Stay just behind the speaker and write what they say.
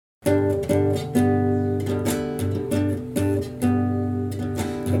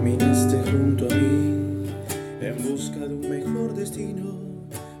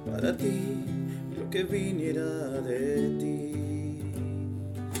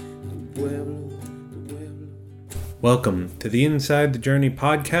Welcome to the Inside the Journey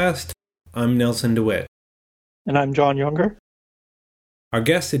podcast. I'm Nelson DeWitt. And I'm John Younger. Our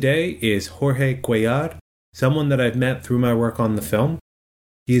guest today is Jorge Cuéllar, someone that I've met through my work on the film.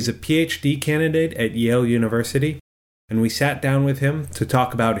 He is a PhD candidate at Yale University, and we sat down with him to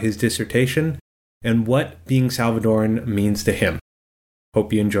talk about his dissertation and what being Salvadoran means to him.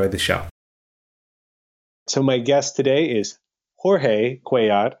 Hope you enjoy the show. So my guest today is Jorge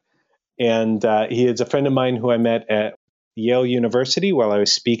Cuéllar, and he is a friend of mine who I met at Yale University while I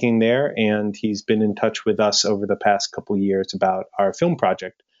was speaking there, and he's been in touch with us over the past couple years about our film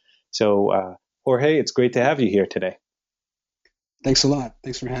project. So, Jorge, it's great to have you here today. Thanks a lot.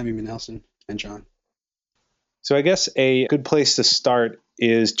 Thanks for having me, Nelson and John. So I guess a good place to start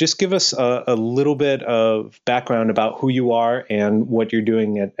is just give us a little bit of background about who you are and what you're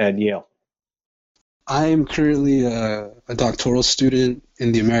doing at Yale. I am currently a doctoral student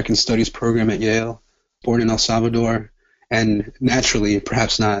in the American Studies program at Yale, born in El Salvador, and naturally,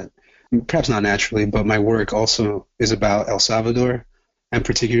 perhaps not naturally, but my work also is about El Salvador and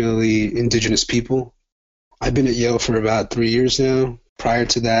particularly indigenous people. I've been at Yale for about 3 years now. Prior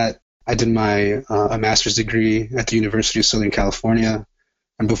to that, I did my a master's degree at the University of Southern California,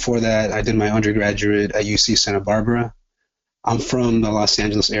 and before that, I did my undergraduate at UC Santa Barbara. I'm from the Los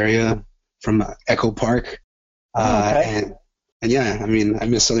Angeles area, from Echo Park. Okay. And yeah, I mean, I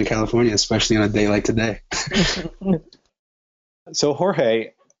miss Southern California, especially on a day like today. So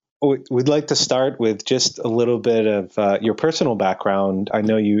Jorge, we'd like to start with just a little bit of your personal background. I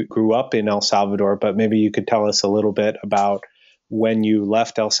know you grew up in El Salvador, but maybe you could tell us a little bit about when you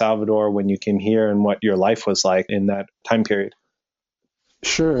left El Salvador, when you came here, and what your life was like in that time period.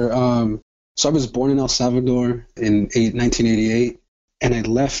 Sure. So I was born in El Salvador in 1988. And I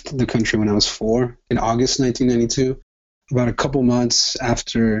left the country when I was 4 in August 1992, about a couple months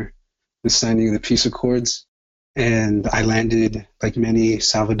after the signing of the peace accords. And I landed, like many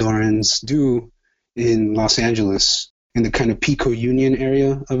Salvadorans do, in Los Angeles, in the kind of Pico Union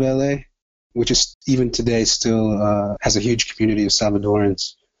area of LA, which is even today still has a huge community of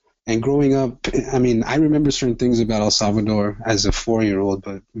Salvadorans. And growing up, I mean, I remember certain things about El Salvador as a 4-year-old,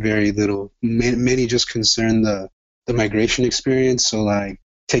 but very little. Many just concern the migration experience, so like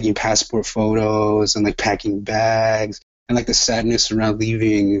taking passport photos and like packing bags and like the sadness around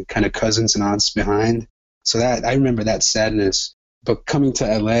leaving kind of cousins and aunts behind. So that I remember that sadness. But coming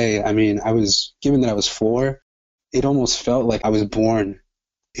to LA, I mean, given that I was 4, it almost felt like I was born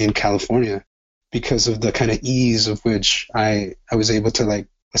in California because of the kind of ease of which I was able to like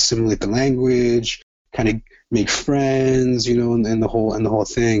assimilate the language, kind of make friends, you know, and the whole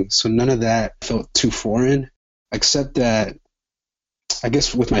thing. So none of that felt too foreign. Except that, I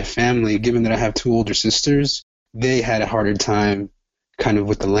guess with my family, given that I have 2 older sisters, they had a harder time kind of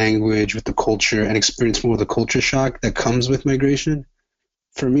with the language, with the culture, and experienced more of the culture shock that comes with migration.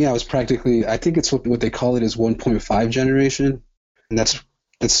 For me, I was practically, I think it's what they call it is 1.5 generation. And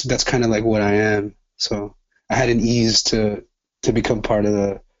that's kind of like what I am. So I had an ease to become part of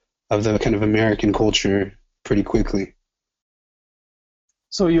the kind of American culture pretty quickly.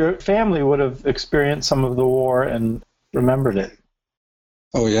 So your family would have experienced some of the war and remembered it.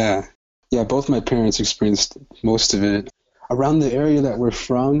 Oh, yeah. Yeah, both my parents experienced most of it. Around the area that we're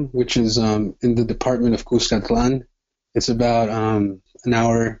from, which is in the department of Cuscatlán, it's about an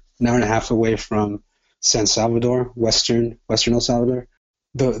hour and a half away from San Salvador, western El Salvador.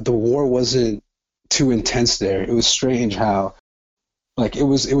 The war wasn't too intense there. It was strange how like it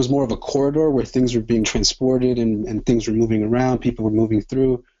was more of a corridor where things were being transported and things were moving around, people were moving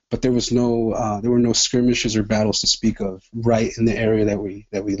through, but there were no skirmishes or battles to speak of right in the area that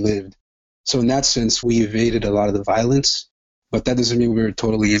we lived. So in that sense, we evaded a lot of the violence, but that doesn't mean we were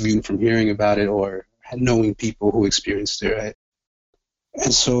totally immune from hearing about it or knowing people who experienced it, right?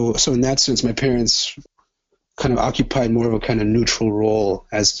 And so in that sense, my parents kind of occupied more of a kind of neutral role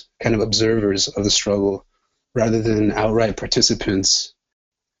as kind of observers of the struggle, rather than outright participants.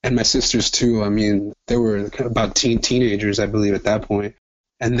 And my sisters too, I mean, they were about teenagers, I believe, at that point.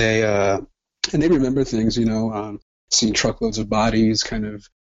 And they remember things, you know, seeing truckloads of bodies kind of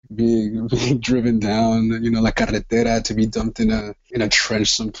being driven down, you know, la carretera, to be dumped in a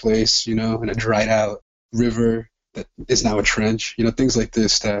trench someplace, you know, in a dried out river that is now a trench, you know, things like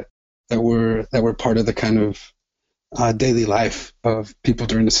this that were part of the kind of daily life of people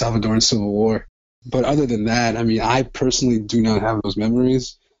during the Salvadoran Civil War. But other than that, I mean, I personally do not have those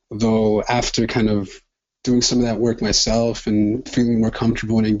memories, though after kind of doing some of that work myself and feeling more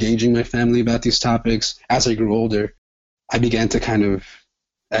comfortable and engaging my family about these topics, as I grew older, I began to kind of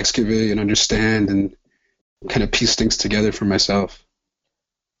excavate and understand and kind of piece things together for myself.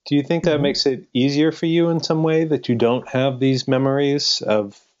 Do you think that makes it easier for you in some way that you don't have these memories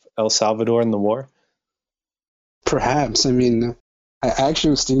of El Salvador and the war? Perhaps. I mean, I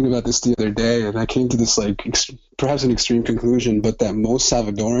actually was thinking about this the other day, and I came to this, like, perhaps an extreme conclusion, but that most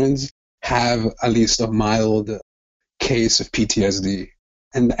Salvadorans have at least a mild case of PTSD.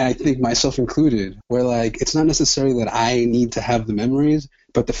 And I think myself included, where, like, it's not necessarily that I need to have the memories,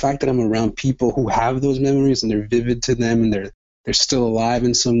 but the fact that I'm around people who have those memories and they're vivid to them and they're still alive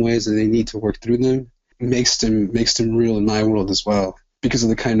in some ways and they need to work through them makes them real in my world as well, because of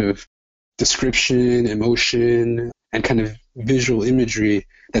the kind of description, emotion, and kind of visual imagery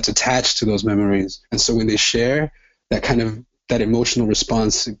that's attached to those memories. And so when they share, that emotional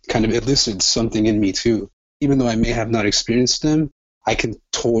response kind of elicits something in me too. Even though I may have not experienced them, I can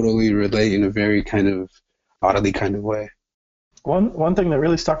totally relate in a very kind of bodily kind of way. One thing that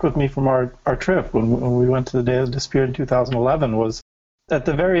really stuck with me from our trip when we went to the Day of the Disappeared in 2011 was at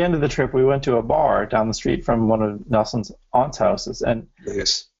the very end of the trip, we went to a bar down the street from one of Nelson's aunt's houses. And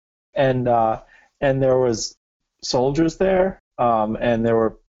yes. And there was soldiers there, and there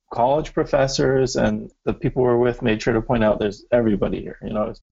were college professors, and the people we were with made sure to point out there's everybody here,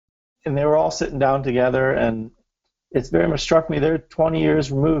 And they were all sitting down together, and it's very much struck me they're 20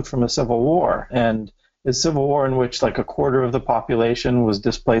 years removed from a civil war, and a civil war in which like a quarter of the population was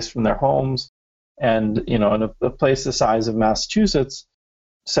displaced from their homes, and in a place the size of Massachusetts,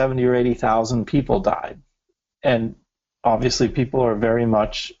 70 or 80,000 people died, and obviously people are very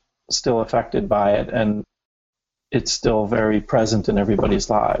much still affected by it, and it's still very present in everybody's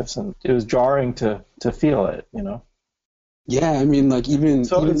lives, and it was jarring to feel it. Yeah, I mean, like even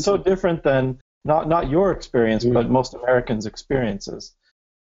it's so different than not your experience, but most Americans' experiences.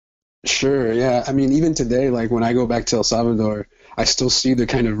 Sure, yeah. I mean, even today, like when I go back to El Salvador, I still see the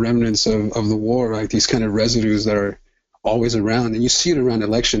kind of remnants of the war, like these kind of residues that are always around, and you see it around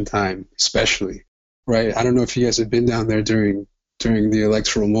election time, especially, right? I don't know if you guys have been down there during the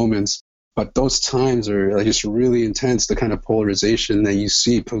electoral moments, but those times are like just really intense, the kind of polarization that you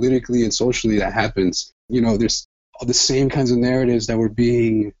see politically and socially that happens. There's all the same kinds of narratives that were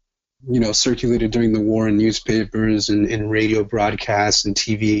being, circulated during the war in newspapers and in radio broadcasts and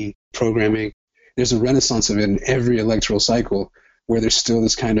TV programming. There's a renaissance of it in every electoral cycle where there's still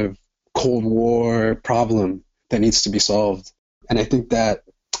this kind of Cold War problem that needs to be solved. And I think that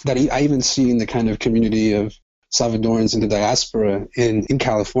I even see in the kind of community of Salvadorans in the diaspora in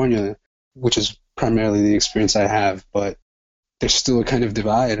California, which is primarily the experience I have, but there's still a kind of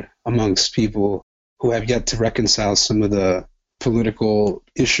divide amongst people who have yet to reconcile some of the political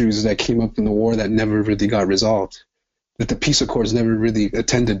issues that came up in the war that never really got resolved, that the peace accords never really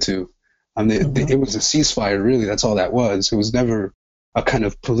attended to. It was a ceasefire, really. That's all that was. It was never a kind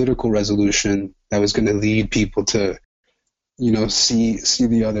of political resolution that was going to lead people to, see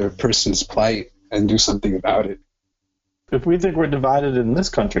the other person's plight and do something about it. If we think we're divided in this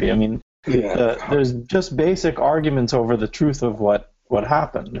country, I mean, there's just basic arguments over the truth of what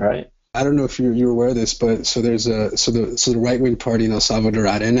happened, right? I don't know if you're aware of this, but so the right-wing party in El Salvador,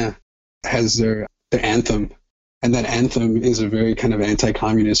 Arena, has their anthem, and that anthem is a very kind of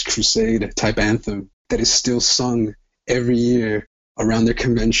anti-communist crusade type anthem that is still sung every year around their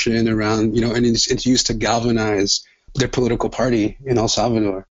convention, and it's used to galvanize their political party in El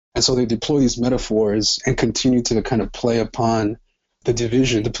Salvador. And so they deploy these metaphors and continue to kind of play upon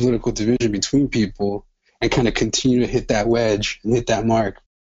the political division between people, and kind of continue to hit that wedge and hit that mark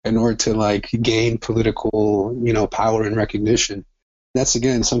in order to like gain political, power and recognition. That's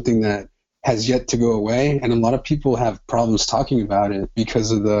again something that has yet to go away, and a lot of people have problems talking about it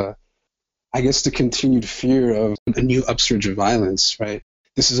because of the continued fear of a new upsurge of violence, right?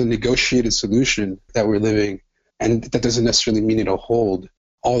 This is a negotiated solution that we're living, and that doesn't necessarily mean it'll hold.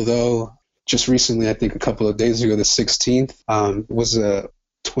 Although just recently, I think a couple of days ago, the 16th was the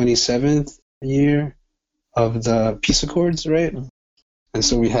 27th year of the peace accords, right? And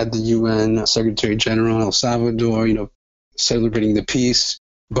so we had the UN Secretary General in El Salvador, celebrating the peace.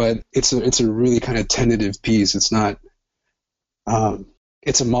 But it's a really kind of tentative peace. It's not.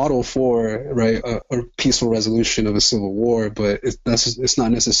 It's a model for a peaceful resolution of a civil war, but it's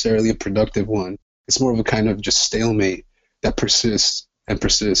not necessarily a productive one. It's more of a kind of just stalemate that persists and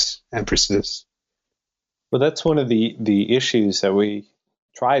persists and persists. Well, that's one of the issues that we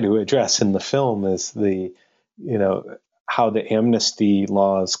try to address in the film is how the amnesty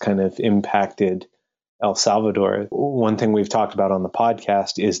laws kind of impacted El Salvador. One thing we've talked about on the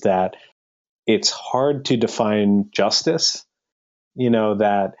podcast is that it's hard to define justice,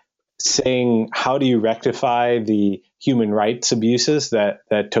 that saying, how do you rectify the human rights abuses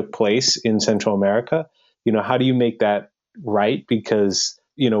that took place in Central America? How do you make that right? Because,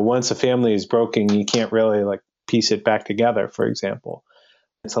 once a family is broken, you can't really like piece it back together, for example.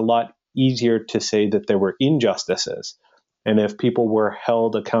 It's a lot easier to say that there were injustices. And if people were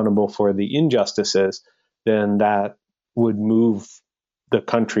held accountable for the injustices, then that would move the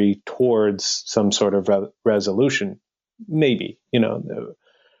country towards some sort of resolution, maybe,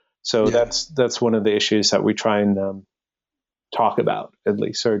 So that's one of the issues that we try and talk about, at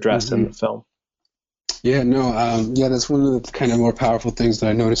least, or address in the film. Yeah, no, that's one of the kind of more powerful things that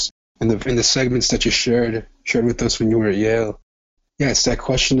I noticed in the segments that you shared with us when you were at Yale. Yeah, it's that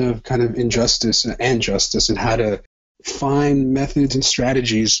question of kind of injustice and justice, and how to find methods and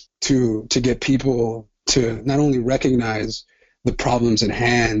strategies to get people to not only recognize the problems at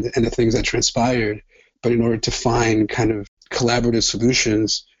hand and the things that transpired, but in order to find kind of collaborative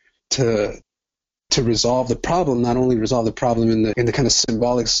solutions to resolve the problem, not only resolve the problem in the kind of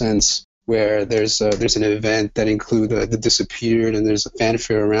symbolic sense where there's an event that includes the disappeared and there's a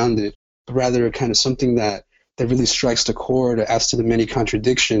fanfare around it, but rather kind of something that really strikes the chord as to the many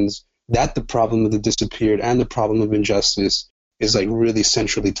contradictions that the problem of the disappeared and the problem of injustice is like really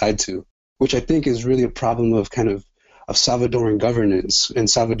centrally tied to, which I think is really a problem of kind of Salvadoran governance and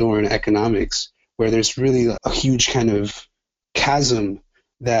Salvadoran economics, where there's really a huge kind of chasm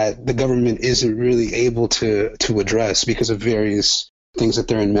that the government isn't really able to address because of various things that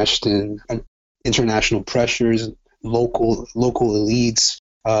they're enmeshed in, international pressures, local elites,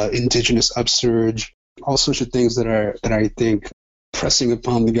 indigenous upsurge, all sorts of things that I think pressing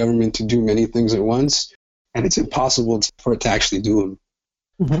upon the government to do many things at once, and it's impossible for it to actually do them.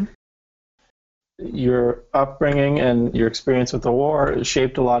 Mm-hmm. Your upbringing and your experience with the war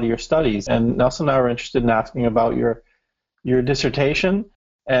shaped a lot of your studies, and Nelson and I were interested in asking about your dissertation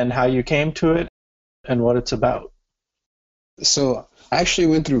and how you came to it and what it's about. So I actually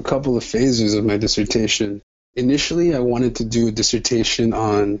went through a couple of phases of my dissertation. Initially, I wanted to do a dissertation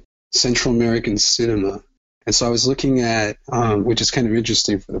on Central American cinema. And so I was looking at, which is kind of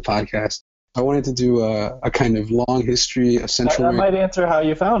interesting for the podcast, I wanted to do a kind of long history of Central America. That might answer how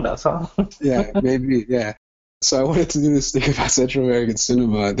you found us, huh? Yeah, maybe, yeah. So I wanted to do this thing about Central American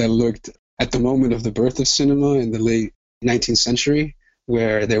cinema that looked at the moment of the birth of cinema in the late 19th century,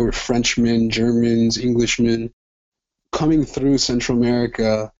 where there were Frenchmen, Germans, Englishmen coming through Central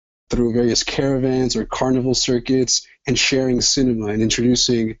America through various caravans or carnival circuits and sharing cinema and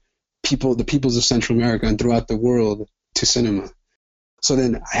introducing the peoples of Central America and throughout the world to cinema. So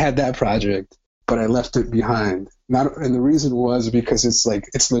then I had that project, but I left it behind. And the reason was because it's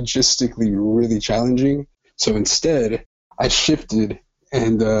logistically really challenging. So instead, I shifted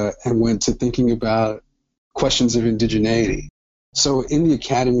and went to thinking about questions of indigeneity. So in the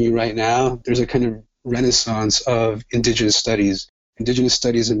academy right now, there's a kind of renaissance of indigenous studies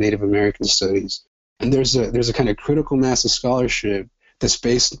and Native American studies. And there's a kind of critical mass of scholarship that's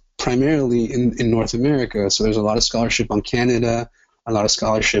based primarily in North America. So there's a lot of scholarship on Canada, a lot of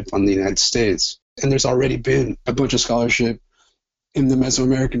scholarship on the United States. And there's already been a bunch of scholarship in the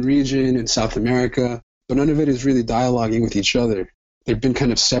Mesoamerican region, in South America, but none of it is really dialoguing with each other. They've been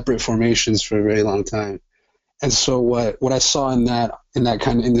kind of separate formations for a very long time. And so what I saw in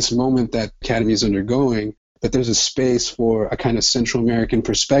this moment that Academy is undergoing, that there's a space for a kind of Central American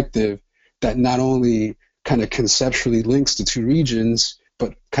perspective that not only kind of conceptually links the two regions,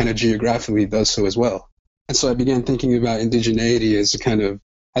 but kind of geographically does so as well. And so I began thinking about indigeneity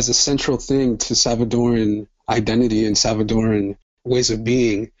as a central thing to Salvadoran identity and Salvadoran ways of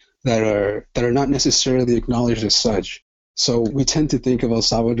being that are not necessarily acknowledged as such. So we tend to think of El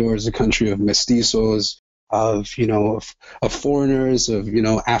Salvador as a country of mestizos, of foreigners, of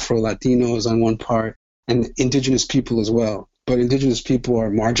Afro-Latinos on one part, and indigenous people as well. But indigenous people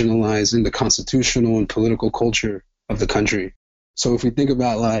are marginalized in the constitutional and political culture of the country. So if we think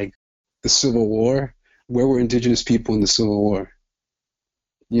about like the Civil War, where were indigenous people in the Civil War?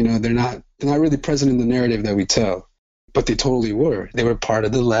 They're not really present in the narrative that we tell, but they totally were. They were part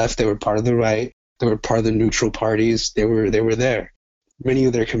of the left, they were part of the right, they were part of the neutral parties, they were there. Many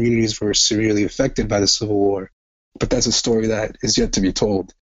of their communities were severely affected by the Civil War, but that's a story that is yet to be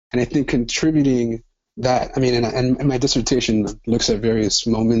told. And I think contributing that, and my dissertation looks at various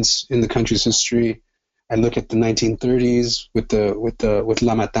moments in the country's history. I look at the 1930s with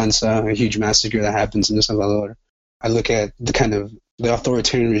La Matanza, a huge massacre that happens in El Salvador. I look at the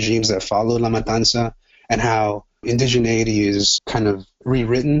authoritarian regimes that followed La Matanza and how indigeneity is kind of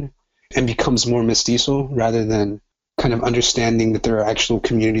rewritten and becomes more mestizo rather than kind of understanding that there are actual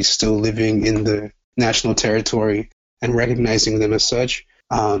communities still living in the national territory and recognizing them as such.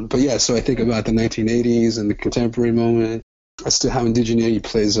 So I think about the 1980s and the contemporary moment as to how indigeneity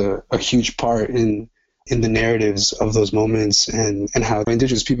plays a huge part in in the narratives of those moments, and how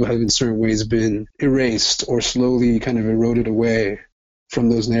indigenous people have in certain ways been erased or slowly kind of eroded away from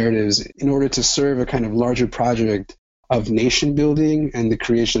those narratives in order to serve a kind of larger project of nation building and the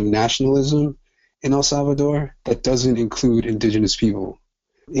creation of nationalism in El Salvador that doesn't include indigenous people.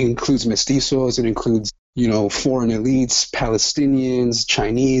 It includes mestizos, it includes, foreign elites, Palestinians,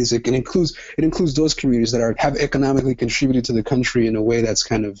 Chinese. It includes those communities that have economically contributed to the country in a way that's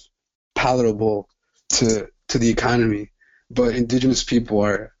kind of palatable to the economy. But indigenous people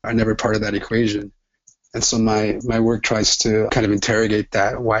are never part of that equation. And so my work tries to kind of interrogate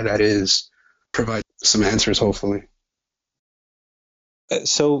that, why that is, provide some answers, hopefully.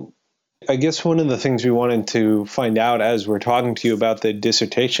 So I guess one of the things we wanted to find out as we're talking to you about the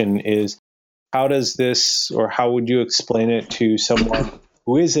dissertation is, how does this, or how would you explain it to someone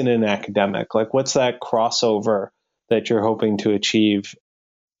who isn't an academic? Like, what's that crossover that you're hoping to achieve?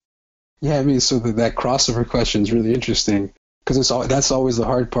 Yeah, I mean, so that crossover question is really interesting, because that's always the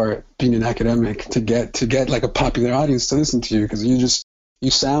hard part, being an academic, to get like a popular audience to listen to you, because you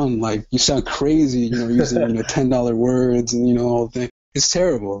sound crazy, using $10 words and all the thing. It's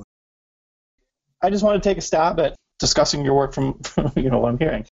terrible. I just want to take a stab at discussing your work from what I'm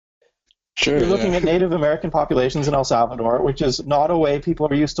hearing. Sure. You're looking at Native American populations in El Salvador, which is not a way people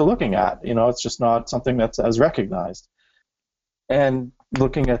are used to looking at. It's just not something that's as recognized. And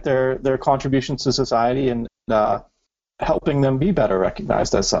looking at their contributions to society and helping them be better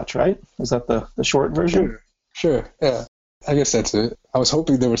recognized as such, right? Is that the short version? Sure. Yeah. I guess that's it. I was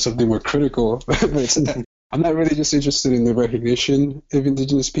hoping there was something more critical, but I'm not really just interested in the recognition of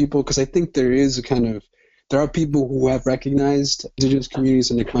indigenous people, because I think there are people who have recognized indigenous communities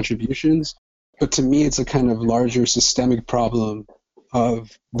and their contributions, but to me it's a kind of larger systemic problem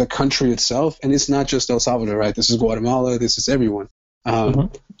of the country itself. And it's not just El Salvador, right? This is Guatemala, this is everyone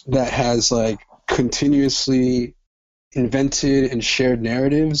that has continuously invented and shared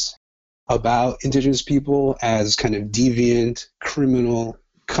narratives about indigenous people as kind of deviant, criminal,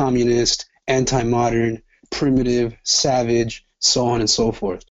 communist, anti-modern, primitive, savage, so on and so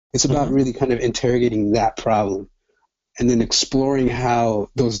forth. It's about really kind of interrogating that problem and then exploring how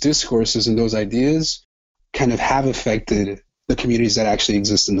those discourses and those ideas kind of have affected the communities that actually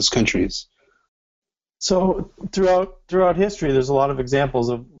exist in those countries. So throughout history, there's a lot of examples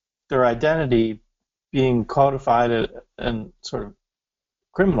of their identity being codified and sort of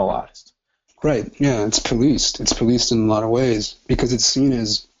criminalized. Right, yeah, it's policed. It's policed in a lot of ways because it's seen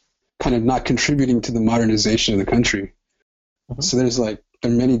as kind of not contributing to the modernization of the country. So there are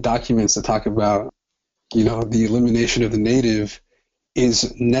many documents that talk about, the elimination of the native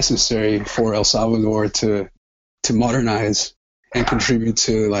is necessary for El Salvador to modernize and contribute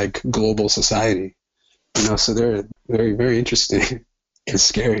to global society. So they're very, very interesting and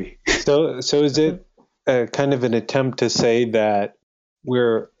scary. So is it kind of an attempt to say that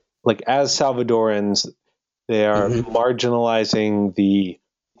we're as Salvadorans, they are marginalizing the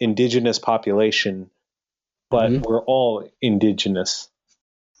indigenous population, but we're all indigenous,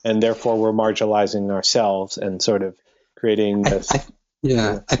 and therefore we're marginalizing ourselves and sort of creating this.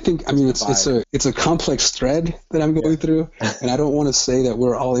 I think it's a complex thread that I'm going through, and I don't want to say that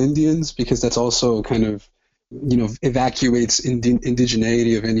we're all Indians, because that's also kind of evacuates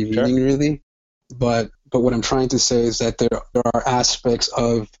indigeneity of any meaning, really. But what I'm trying to say is that there are aspects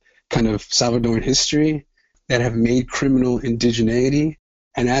of kind of Salvadoran history that have made criminal indigeneity,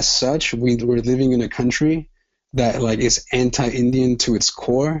 and as such, we're living in a country that is anti-Indian to its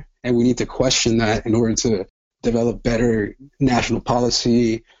core, and we need to question that in order to develop better national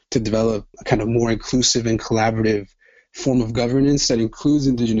policy, to develop a kind of more inclusive and collaborative form of governance that includes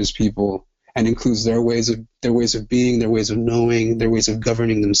indigenous people and includes their ways of being, their ways of knowing, their ways of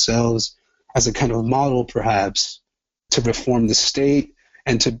governing themselves, as a kind of model, perhaps, to reform the state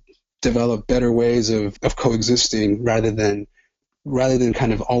and to develop better ways of coexisting rather than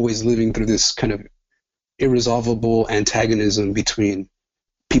kind of always living through this kind of irresolvable antagonism between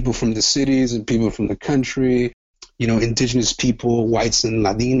people from the cities and people from the country, indigenous people, whites and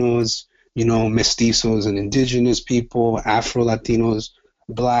Latinos, mestizos and indigenous people, Afro-Latinos,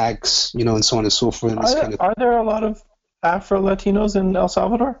 blacks, and so on and so forth. Are there a lot of Afro-Latinos in El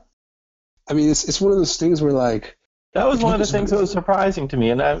Salvador? I mean, it's one of those things where that was one of the things that was surprising to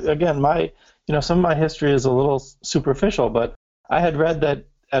me. And again, some of my history is a little superficial, but I had read that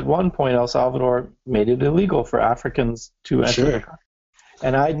at one point El Salvador made it illegal for Africans to enter the country.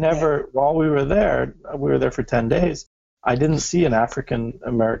 And I never, while we were there for 10 days, I didn't see an African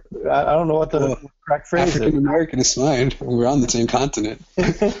American. I don't know what the correct phrase is. African American is fine. We're on the same continent.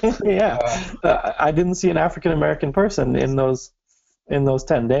 Yeah. I didn't see an African American person in those in those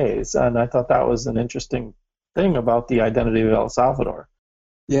 10 days. And I thought that was an interesting thing about the identity of El Salvador.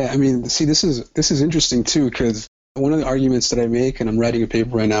 Yeah, I mean, see, this is interesting too, because one of the arguments that I make, and I'm writing a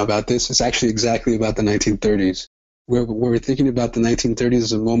paper right now about this, is actually exactly about the 1930s, where we're thinking about the 1930s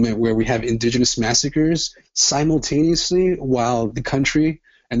as a moment where we have indigenous massacres simultaneously while the country,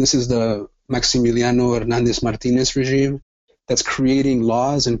 and this is the Maximiliano Hernandez Martinez regime, that's creating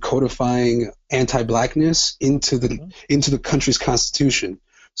laws and codifying anti-blackness into the country's constitution.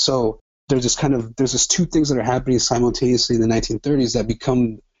 So there's this two things that are happening simultaneously in the 1930s that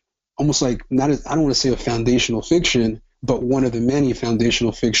become almost like I don't want to say a foundational fiction, but one of the many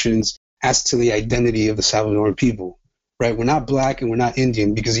foundational fictions as to the identity of the Salvadoran people. Right? We're not black and we're not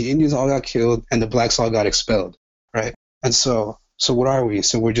Indian because the Indians all got killed and the blacks all got expelled. Right? And so what are we?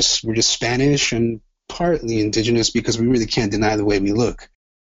 So we're just Spanish and partly indigenous because we really can't deny the way we look.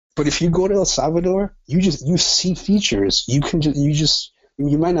 But if you go to El Salvador, you see features.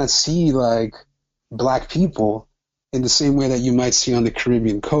 You might not see like black people in the same way that you might see on the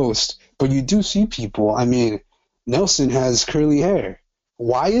Caribbean coast, but you do see people. I mean, Nelson has curly hair.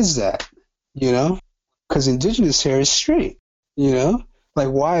 Why is that? You know, because indigenous hair is straight. You know, like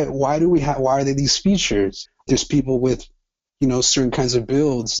why are there these features? There's people with, you know, certain kinds of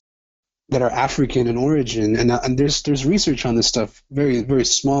builds that are African in origin, and there's research on this stuff, very, very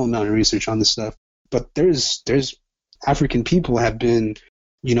small amount of research on this stuff, but there's African people have been,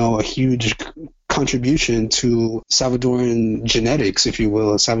 you know, a huge contribution to Salvadoran genetics, if you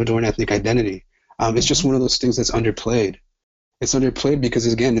will, Salvadoran ethnic identity. It's just one of those things that's underplayed. It's underplayed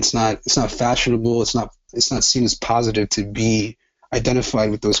because, again, it's not fashionable. It's not seen as positive to be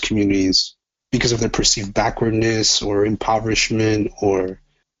identified with those communities because of their perceived backwardness or impoverishment or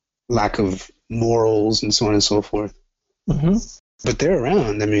lack of morals and so on and so forth. Mm-hmm. But they're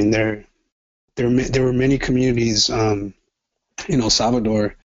around. I mean, there were many communities in El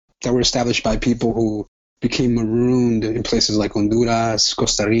Salvador that were established by people who became marooned in places like Honduras,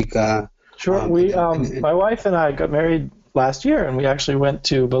 Costa Rica. Sure. My wife and I got married last year, and we actually went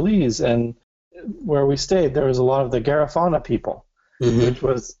to Belize, and where we stayed, there was a lot of the Garifuna people, which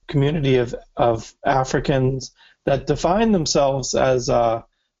was a community of Africans that defined themselves as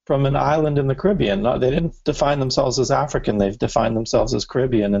from an island in the Caribbean. They didn't define themselves as African. They've defined themselves as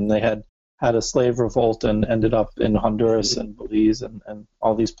Caribbean, and they had a slave revolt and ended up in Honduras and Belize and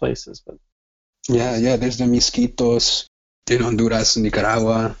all these places. But yeah, there's the Misquitos in Honduras and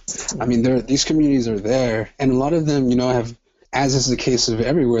Nicaragua. I mean, these communities are there, and a lot of them, you know, have, as is the case of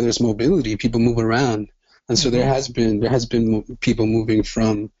everywhere, there's mobility. People move around, and so there has been people moving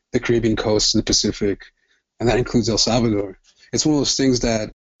from the Caribbean coast to the Pacific, and that includes El Salvador. It's one of those things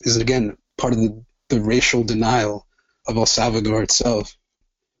that is, again, part of the racial denial of El Salvador itself.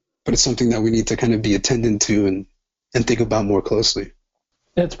 But it's something that we need to kind of be attendant to and think about more closely.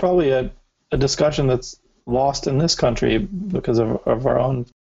 It's probably a discussion that's lost in this country because of our own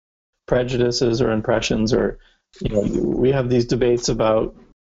prejudices or impressions, or, you know, we have these debates about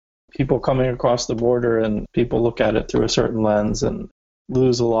people coming across the border and people look at it through a certain lens and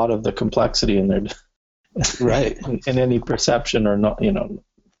lose a lot of the complexity in their right in any perception or not, you know,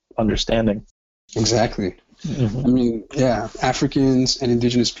 understanding. Exactly. I mean, yeah, Africans and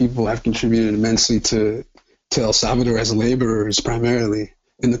indigenous people have contributed immensely to El Salvador as laborers primarily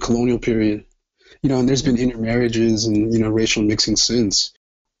in the colonial period. You know, and there's been intermarriages and, you know, racial mixing since.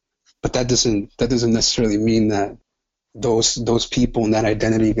 But that doesn't necessarily mean that those people and that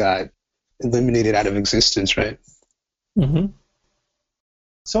identity got eliminated out of existence, right? Mm-hmm.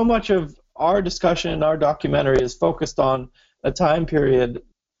 So much of our discussion in our documentary is focused on a time period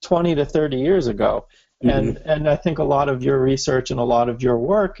 20 to 30 years ago. And I think a lot of your research and a lot of your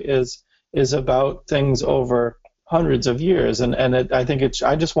work is about things over hundreds of years. And I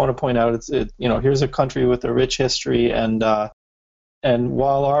just want to point out, you know, here's a country with a rich history, and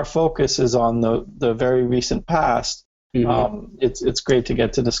while our focus is on the very recent past, it's great to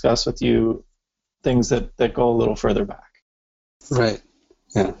get to discuss with you things that go a little further back. Right.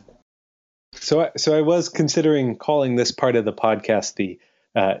 Yeah. So I was considering calling this part of the podcast the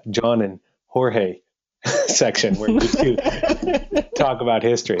John and Jorge section, where we two talk about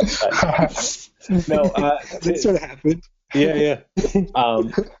history. But, no, that sort of happened. Yeah.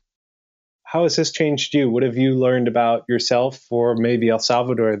 How has this changed you? What have you learned about yourself or maybe El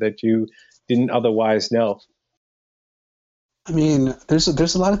Salvador that you didn't otherwise know? I mean, there's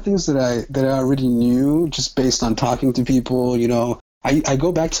a lot of things that I already knew just based on talking to people. You know, I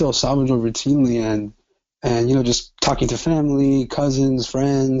go back to El Salvador routinely and you know, just talking to family, cousins,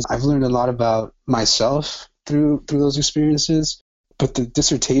 friends. I've learned a lot about myself through those experiences. But the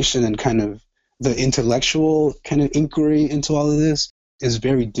dissertation and kind of the intellectual kind of inquiry into all of this is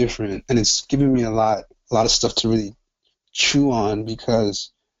very different, and it's given me a lot of stuff to really chew on,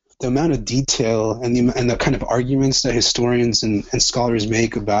 because the amount of detail and the kind of arguments that historians and scholars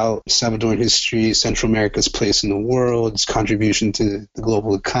make about Salvadoran history, Central America's place in the world, its contribution to the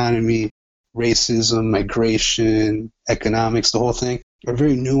global economy, racism, migration, economics, the whole thing, are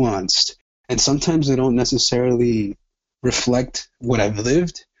very nuanced. And sometimes they don't necessarily reflect what I've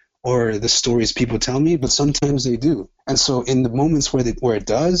lived or the stories people tell me, but sometimes they do. And so in the moments where it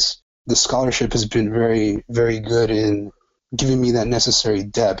does, the scholarship has been very, very good in giving me that necessary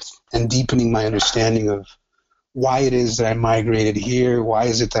depth and deepening my understanding of why it is that I migrated here, why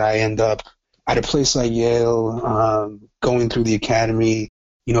is it that I end up at a place like Yale, going through the academy,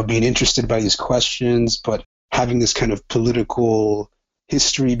 being interested by these questions, but having this kind of political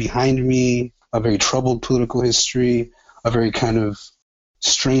history behind me, a very troubled political history, a very kind of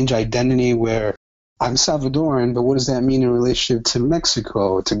strange identity where I'm Salvadoran, but what does that mean in relationship to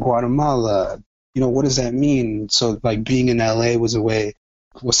Mexico, to Guatemala? What does that mean? So like being in LA was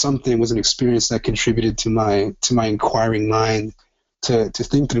an experience that contributed to my inquiring mind to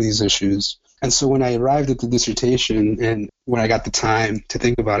think through these issues. And so when I arrived at the dissertation and when I got the time to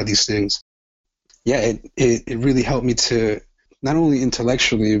think about these things, it really helped me to not only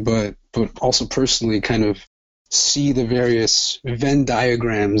intellectually, but also personally kind of see the various Venn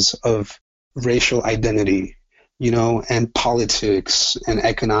diagrams of racial identity, and politics and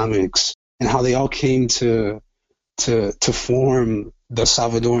economics, and how they all came to form the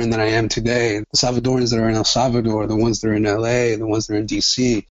Salvadoran that I am today. The Salvadorans that are in El Salvador, the ones that are in LA, the ones that are in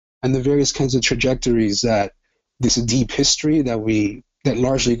DC, and the various kinds of trajectories that this deep history that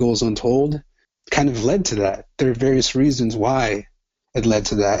largely goes untold kind of led to that. There are various reasons why it led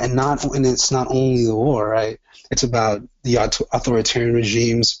to that, and it's not only the war, right? It's about the authoritarian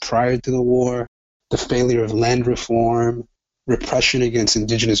regimes prior to the war, the failure of land reform, repression against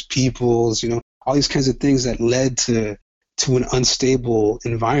indigenous peoples, all these kinds of things that led to an unstable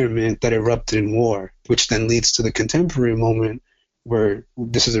environment that erupted in war, which then leads to the contemporary moment where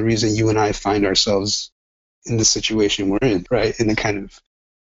this is the reason you and I find ourselves in the situation we're in, right? In a kind of,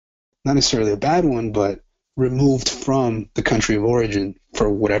 not necessarily a bad one, but removed from the country of origin for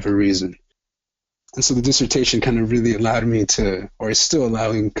whatever reason. And so the dissertation kind of really allowed me to, or is still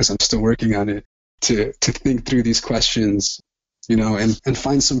allowing, because I'm still working on it, to think through these questions, and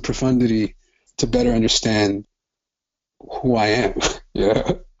find some profundity to better understand who I am.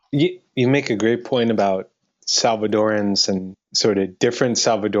 Yeah. You make a great point about Salvadorans and sort of different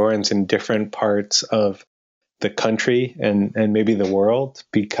Salvadorans in different parts of the country and maybe the world,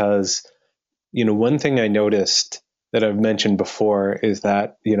 because, one thing I noticed that I've mentioned before is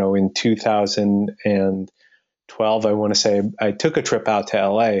that, in 2012, I want to say I took a trip out to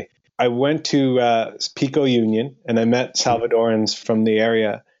LA. I went to Pico Union and I met Salvadorans from the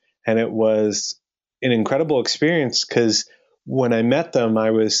area, and it was an incredible experience because when I met them,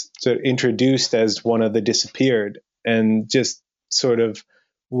 I was sort of introduced as one of the disappeared, and just sort of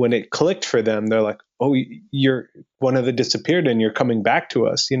when it clicked for them, they're like, "Oh, you're one of the disappeared and you're coming back to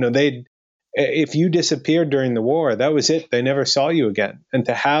us." If you disappeared during the war, that was it. They never saw you again. And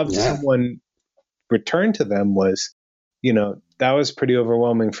to have someone return to them was, that was pretty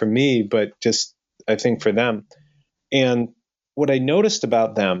overwhelming for me, but just, I think, for them. And what I noticed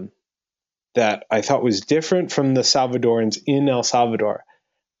about them that I thought was different from the Salvadorans in El Salvador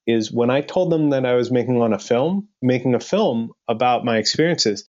is when I told them that I was making a film about my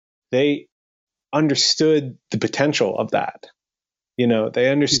experiences, they understood the potential of that. They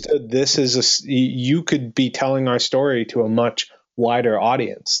understood this is you could be telling our story to a much wider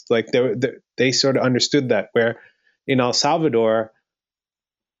audience. Like they sort of understood that, where in El Salvador,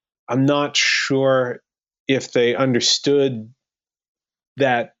 I'm not sure if they understood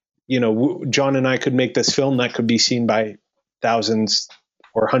that, John and I could make this film that could be seen by thousands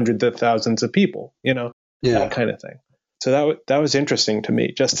or hundreds of thousands of people, that kind of thing. So that was interesting to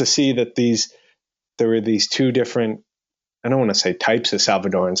me, just to see that there were these two different, I don't want to say types of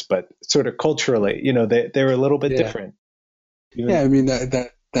Salvadorans, but sort of culturally, they were a little bit different. Yeah, I mean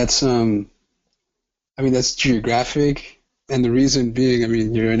that's geographic, and the reason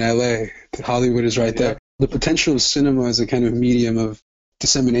being, you're in LA, Hollywood is right there. The potential of cinema as a kind of medium of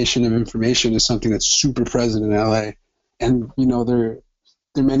dissemination of information is something that's super present in LA, and there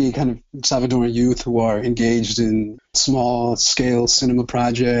are many kind of Salvadoran youth who are engaged in small scale cinema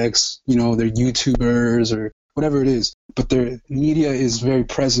projects. They're YouTubers or whatever it is, but their media is very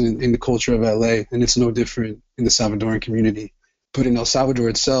present in the culture of LA, and it's no different in the Salvadoran community. But in El Salvador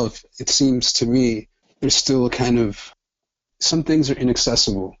itself, it seems to me there's still a kind of, some things are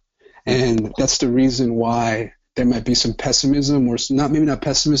inaccessible. And that's the reason why there might be some pessimism, or not, maybe not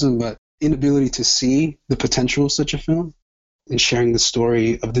pessimism, but inability to see the potential of such a film and sharing the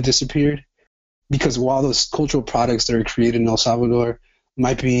story of the disappeared. Because while those cultural products that are created in El Salvador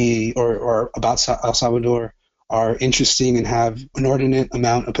might be, or about El Salvador, are interesting and have an inordinate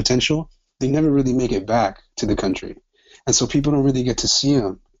amount of potential, they never really make it back to the country. And so people don't really get to see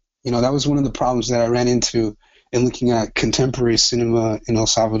them. You know, that was one of the problems that I ran into in looking at contemporary cinema in El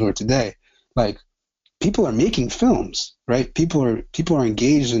Salvador today. Like, people are making films, right? People are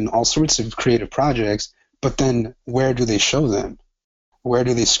engaged in all sorts of creative projects, but then where do they show them? Where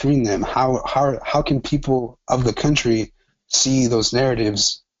do they screen them? How can people of the country see those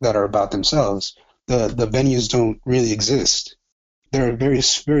narratives that are about themselves? The venues don't really exist. There are very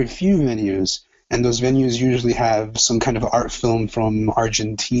few venues, and those venues usually have some kind of art film from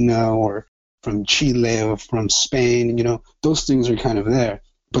Argentina or from Chile or from Spain. You know, those things are kind of there.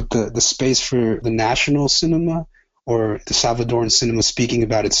 But the space for the national cinema or the Salvadoran cinema speaking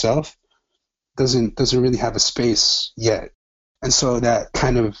about itself doesn't really have a space yet. And so that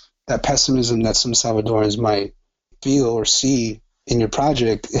pessimism that some Salvadorans might feel or see in your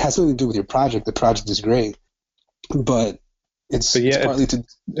project, it has nothing to do with your project. The project is great, but it's partly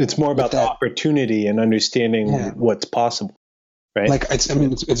it's more about the opportunity and understanding what's possible, right? Like,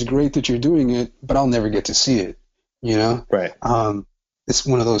 it's great that you're doing it, but I'll never get to see it, you know? Right. It's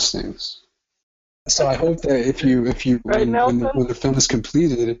one of those things. So I hope that if you when the film is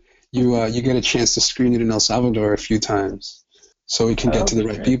completed, you get a chance to screen it in El Salvador a few times, so we can get to the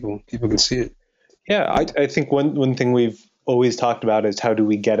right people. People can see it. Yeah, I think one thing we've always talked about is how do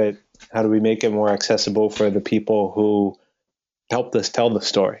we make it more accessible for the people who helped us tell the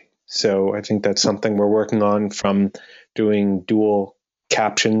story. So I think that's something we're working on, from doing dual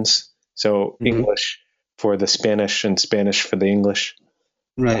captions, so English for the Spanish and Spanish for the English.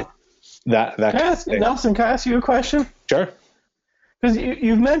 Right. Nelson, can I ask you a question? Sure. Because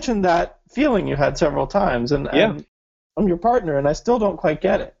you've mentioned that feeling you had several times, and I'm your partner, and I still don't quite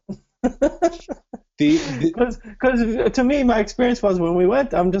get it. Because to me, my experience was when we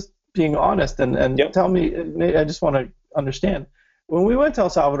went, I'm just being honest, and tell me, I just want to understand. When we went to El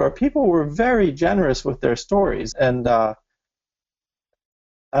Salvador, people were very generous with their stories, and I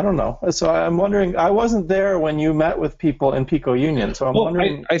don't know. So I'm wondering, I wasn't there when you met with people in Pico Union, so I'm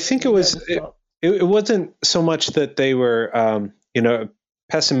wondering. I think it wasn't so much that they were,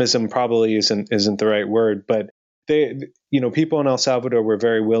 pessimism probably isn't the right word, but people in El Salvador were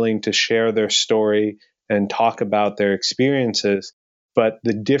very willing to share their story and talk about their experiences. But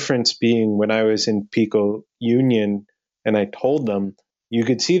the difference being, when I was in Pico Union and I told them, you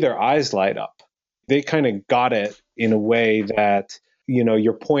could see their eyes light up. They kind of got it in a way that,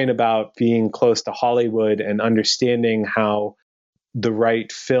 your point about being close to Hollywood and understanding how the right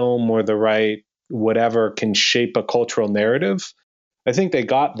film or the right whatever can shape a cultural narrative. I think they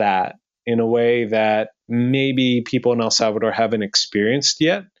got that in a way that maybe people in El Salvador haven't experienced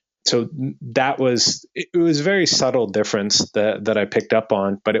yet. So it was a very subtle difference that I picked up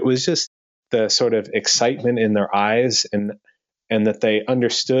on, but it was just the sort of excitement in their eyes and that they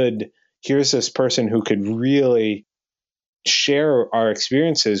understood, here's this person who could really share our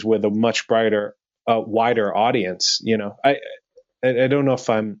experiences with a much wider audience. I don't know if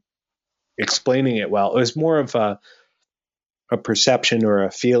I'm explaining it well. It was more of a perception or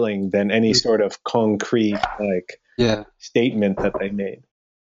a feeling than any sort of concrete statement that they made.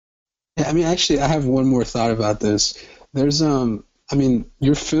 Yeah, actually, I have one more thought about this. There's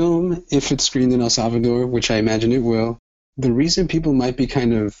your film, if it's screened in El Salvador, which I imagine it will, the reason people might be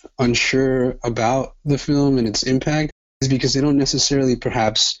kind of unsure about the film and its impact is because they don't necessarily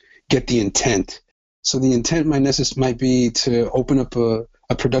perhaps get the intent. So the intent might be to open up a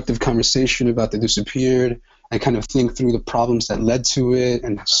productive conversation about the disappeared and kind of think through the problems that led to it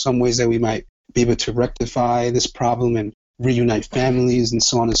and some ways that we might be able to rectify this problem and reunite families and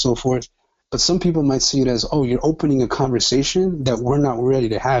so on and so forth. But some people might see it as, oh, you're opening a conversation that we're not ready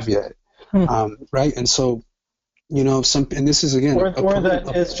to have yet. Right? And so, and this is, again... Or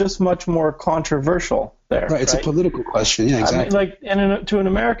that it's just much more controversial there. Right, it's a political question. Yeah, exactly. To an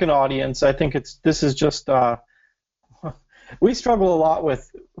American audience, I think this is just... we struggle a lot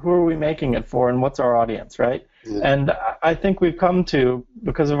with who are we making it for and what's our audience, right? Yeah. And I think we've come to,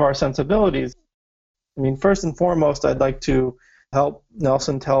 because of our sensibilities, first and foremost, I'd like to help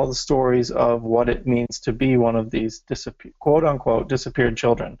Nelson tell the stories of what it means to be one of these quote-unquote disappeared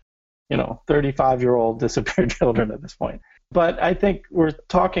children. 35-year-old disappeared children at this point. But I think we're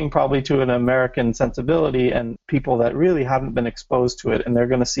talking probably to an American sensibility and people that really haven't been exposed to it, and they're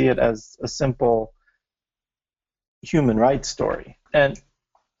going to see it as a simple human rights story. And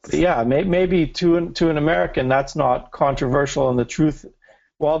Yeah, maybe to an American, that's not controversial, and the truth,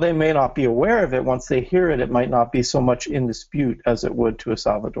 while they may not be aware of it, once they hear it, it might not be so much in dispute as it would to a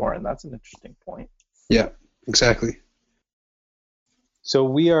Salvadoran. That's an interesting point. Yeah, exactly. So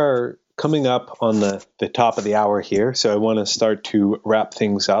we are coming up on the top of the hour here, so I want to start to wrap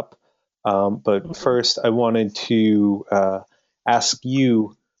things up. But first, I wanted to ask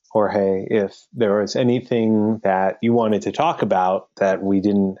you, Jorge, if there was anything that you wanted to talk about that we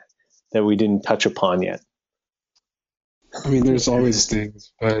didn't touch upon yet. I mean, there's always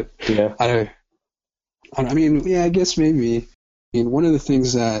things, but yeah, I mean, yeah, I guess maybe. I mean, one of the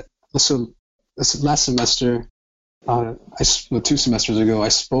things that this last semester, 2 semesters ago, I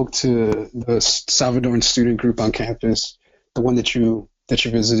spoke to the Salvadoran student group on campus, the one that you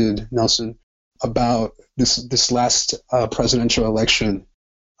visited, Nelson, about this last presidential election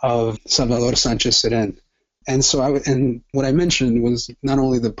of Salvador Sanchez Seren. And so and what I mentioned was not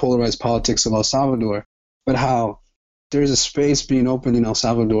only the polarized politics of El Salvador, but how there is a space being opened in El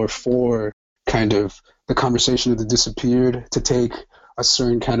Salvador for kind of the conversation of the disappeared to take a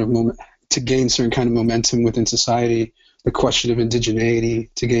certain kind of moment, to gain certain kind of momentum within society, the question of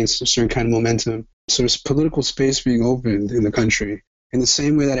indigeneity to gain a certain kind of momentum. So there's political space being opened in the country in the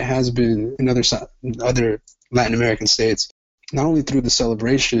same way that it has been in other Latin American states, not only through the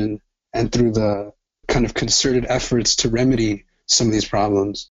celebration and through the kind of concerted efforts to remedy some of these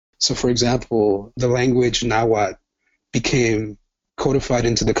problems. So, for example, the language Nahuatl became codified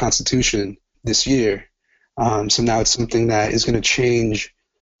into the Constitution this year. So now it's something that is going to change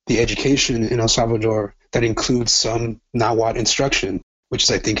the education in El Salvador that includes some Nahuatl instruction, which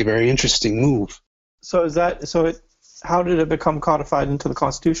is, I think, a very interesting move. How did it become codified into the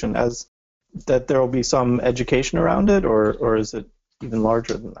Constitution? As that there will be some education around it, or is it even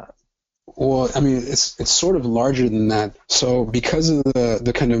larger than that? Well, I mean, it's sort of larger than that. So because of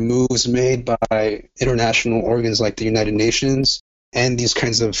the kind of moves made by international organs like the United Nations and these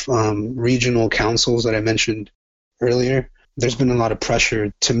kinds of regional councils that I mentioned earlier, there's been a lot of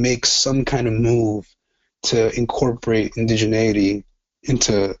pressure to make some kind of move to incorporate indigeneity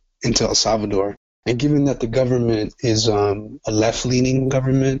into El Salvador. And given that the government is a left-leaning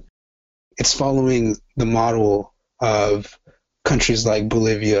government, it's following the model of countries like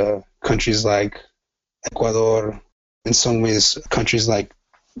Bolivia, countries like Ecuador, in some ways countries like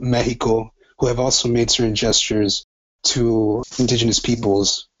Mexico, who have also made certain gestures to indigenous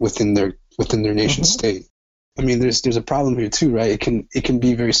peoples within their nation state. I mean, there's a problem here too, right? It can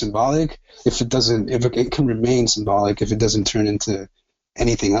be very symbolic if it can remain symbolic if it doesn't turn into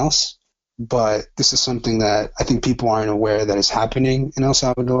anything else. But this is something that I think people aren't aware that is happening in El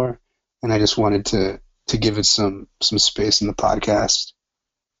Salvador, and I just wanted to give it some space in the podcast.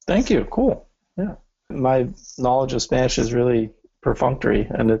 Thank you. Cool. Yeah. My knowledge of Spanish is really perfunctory,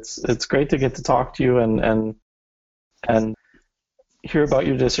 and it's great to get to talk to you and hear about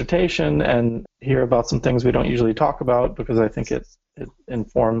your dissertation and hear about some things we don't usually talk about, because I think it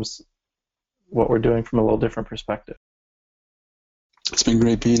informs what we're doing from a little different perspective. It's been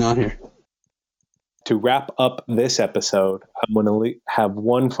great being on here. To wrap up this episode, I'm going to have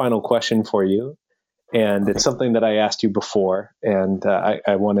one final question for you. And it's something that I asked you before, and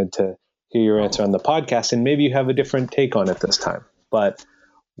I wanted to hear your answer on the podcast, and maybe you have a different take on it this time. But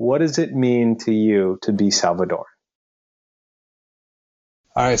what does it mean to you to be Salvador?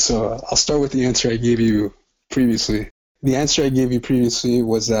 All right, so I'll start with the answer I gave you previously. The answer I gave you previously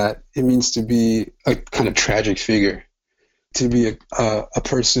was that it means to be a kind of tragic figure, to be a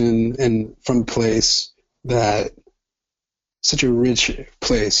person and from a place that such a rich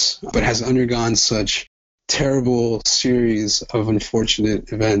place, but has undergone such terrible series of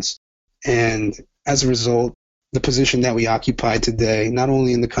unfortunate events. And as a result, the position that we occupy today, not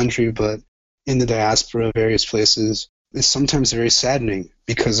only in the country, but in the diaspora of various places, is sometimes very saddening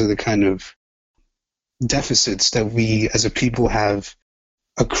because of the kind of deficits that we as a people have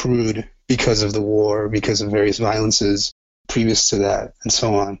accrued because of the war, because of various violences previous to that, and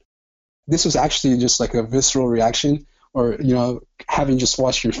so on. This was actually just like a visceral reaction, or, having just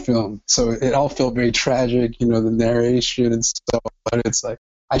watched your film. So it all felt very tragic, the narration and stuff, but it's like,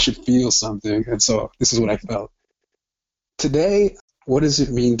 I should feel something. And so this is what I felt. Today, what does it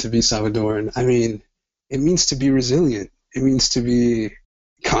mean to be Salvadoran? I mean, it means to be resilient. It means to be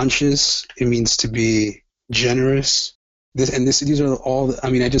conscious. It means to be generous. These are all,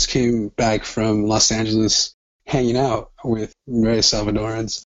 I just came back from Los Angeles hanging out with various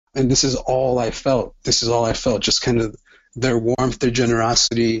Salvadorans. And this is all I felt. Just kind of their warmth, their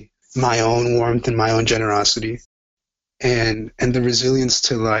generosity, my own warmth and my own generosity, and the resilience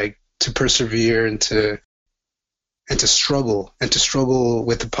to persevere and to and to struggle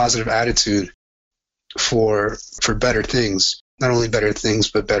with a positive attitude for better things, not only better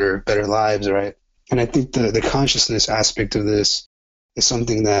things, but better lives, right? And I think the consciousness aspect of this is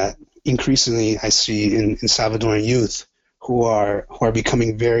something that increasingly I see in Salvadoran youth who are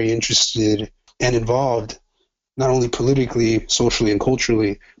becoming very interested and involved, not only politically, socially, and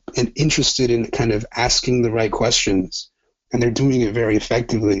culturally, and interested in kind of asking the right questions. And they're doing it very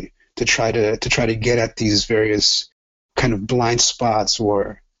effectively to try to get at these various kind of blind spots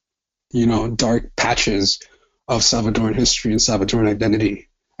or, dark patches of Salvadoran history and Salvadoran identity.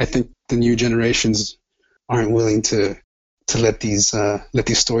 I think the new generations aren't willing to let these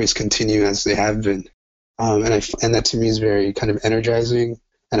stories continue as they have been, and that to me is very kind of energizing.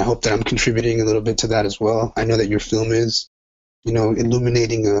 And I hope that I'm contributing a little bit to that as well. I know that your film is,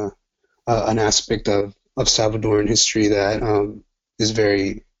 illuminating an aspect of Salvadoran history that is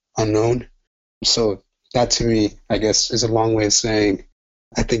very unknown. So that to me, I guess, is a long way of saying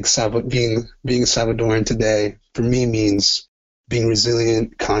I think being a Salvadoran today for me means being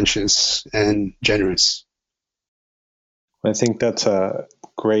resilient, conscious, and generous. I think that's a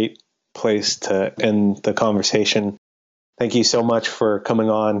great place to end the conversation. Thank you so much for coming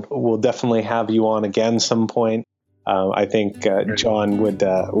on. We'll definitely have you on again some point. I think John would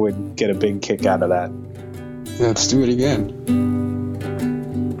get a big kick out of that. Let's do it again.